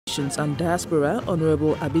and Diaspora,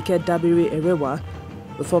 Honorable Abike Dabiri Erewa,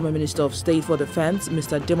 the former Minister of State for Defense,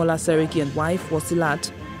 Mr. Demola Seriki, and wife,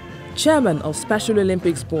 Wasilat, Chairman of Special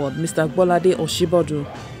Olympics Board, Mr. Bolade Oshibodu,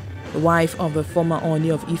 the wife of the former Oni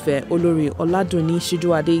of Ife, Olori Oladuni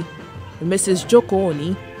Shiduade, and Mrs. Joko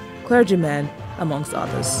Oni, clergymen, amongst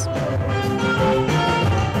others.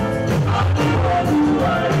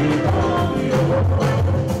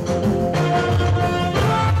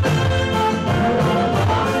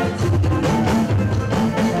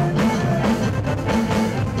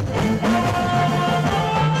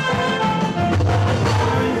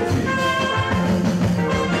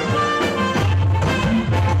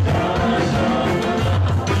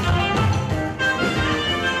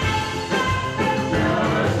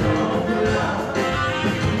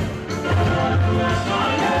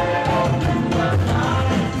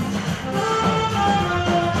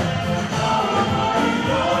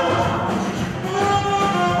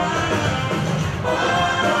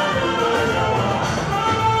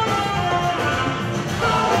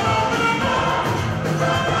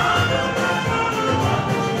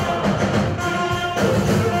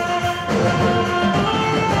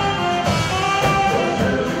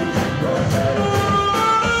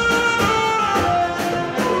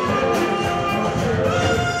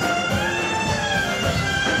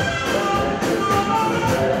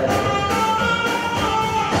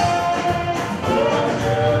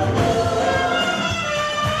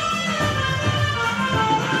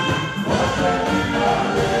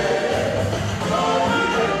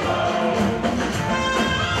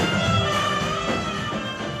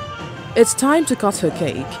 It's time to cut her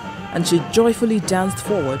cake, and she joyfully danced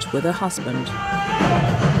forward with her husband.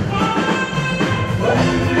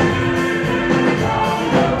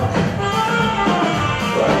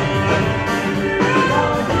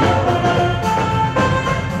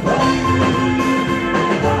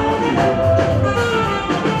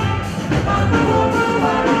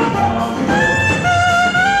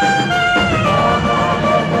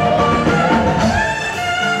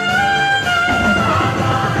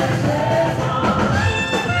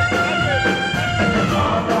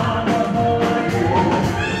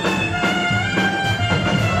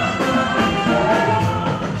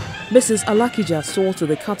 Mrs. Alakija saw to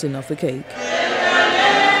the cutting of the cake. In the name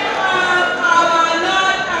of our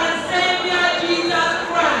Lord and Savior Jesus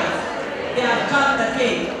Christ, they have cut the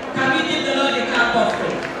cake. Can we give the Lord a clap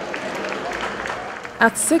offering?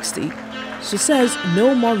 At 60, she says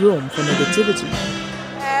no more room for negativity.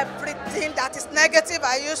 Everything that is negative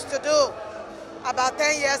I used to do about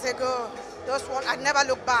 10 years ago, those ones, I never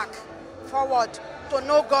look back, forward, to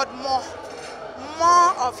know God more.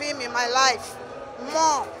 More of Him in my life,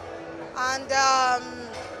 more. And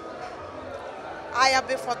I have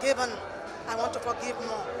been forgiven. I want to forgive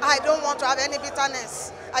more. I don't want to have any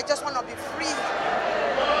bitterness. I just want to be free.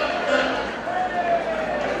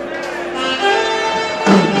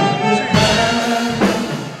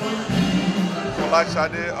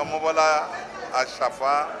 Folashade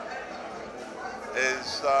Asafa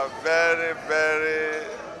is a very, very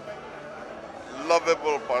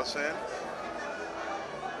lovable person.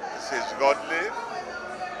 She's godly.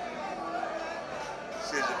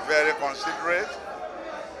 She's very considerate.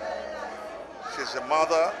 She's a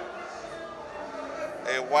mother,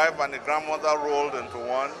 a wife and a grandmother rolled into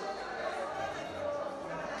one.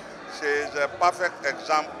 She is a perfect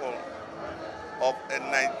example of a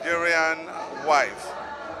Nigerian wife.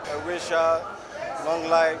 I wish her long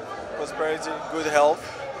life, prosperity, good health,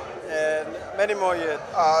 and many more years.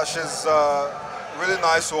 She's a really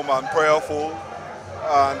nice woman, prayerful,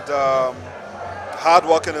 and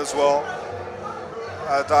hardworking as well.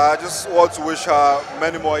 And I just want to wish her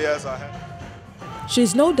many more years ahead.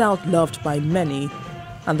 She's no doubt loved by many,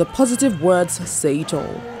 and the positive words say it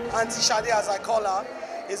all. Auntie Shade, as I call her,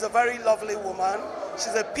 is a very lovely woman.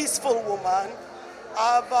 She's a peaceful woman.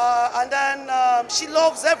 And then she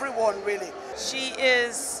loves everyone, really. She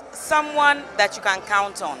is someone that you can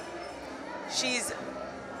count on. She's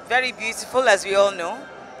very beautiful, as we all know.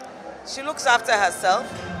 She looks after herself,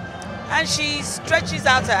 and she stretches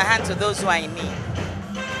out her hand to those who are in need.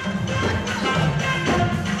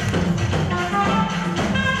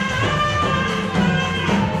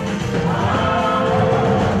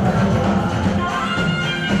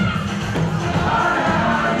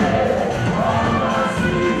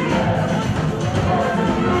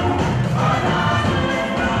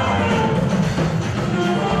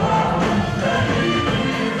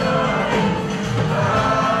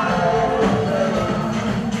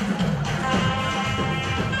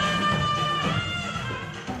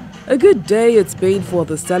 A good day it's been for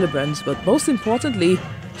the celebrants, but most importantly,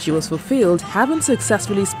 She was fulfilled, having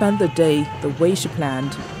successfully spent the day the way she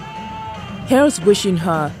planned. Here's wishing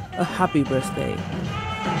her a happy birthday.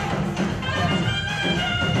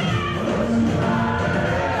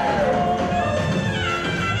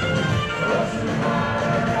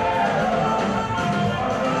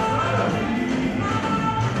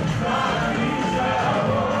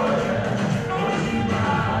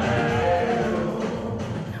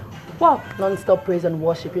 Well, non-stop praise and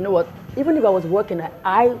worship. You know what? Even if I was working,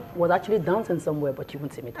 I was actually dancing somewhere, but you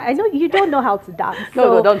won't see me dancing. I know you don't know how to dance.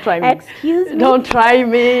 No, don't try me. Excuse me? Don't try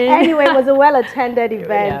me. Anyway, it was a well-attended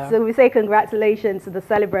event. Yeah. So we say congratulations to the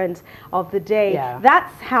celebrant of the day. Yeah.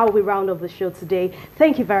 That's how we round off the show today.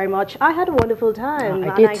 Thank you very much. I had a wonderful time.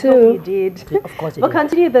 I did I too. hope you did. Of course you We'll did.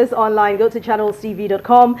 continue this online. Go to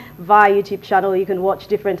channelstv.com via YouTube channel. You can watch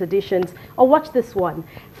different editions or watch this one.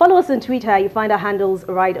 Follow us on Twitter. You find our handles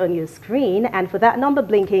right on your screen. And for that number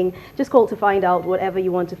blinking, just call to find out whatever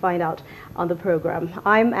you want to find out on the program.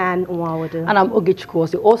 I'm Anne Nwawadu. And I'm Ogi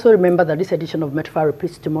Chukwuosi. Also remember that this edition of Metrofile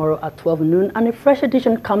repeats tomorrow at 12 noon, and a fresh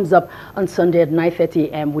edition comes up on Sunday at 9:30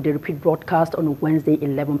 a.m. with a repeat broadcast on Wednesday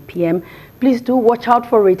 11 p.m. Please do watch out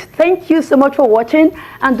for it. Thank you so much for watching,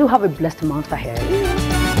 and do have a blessed month ahead.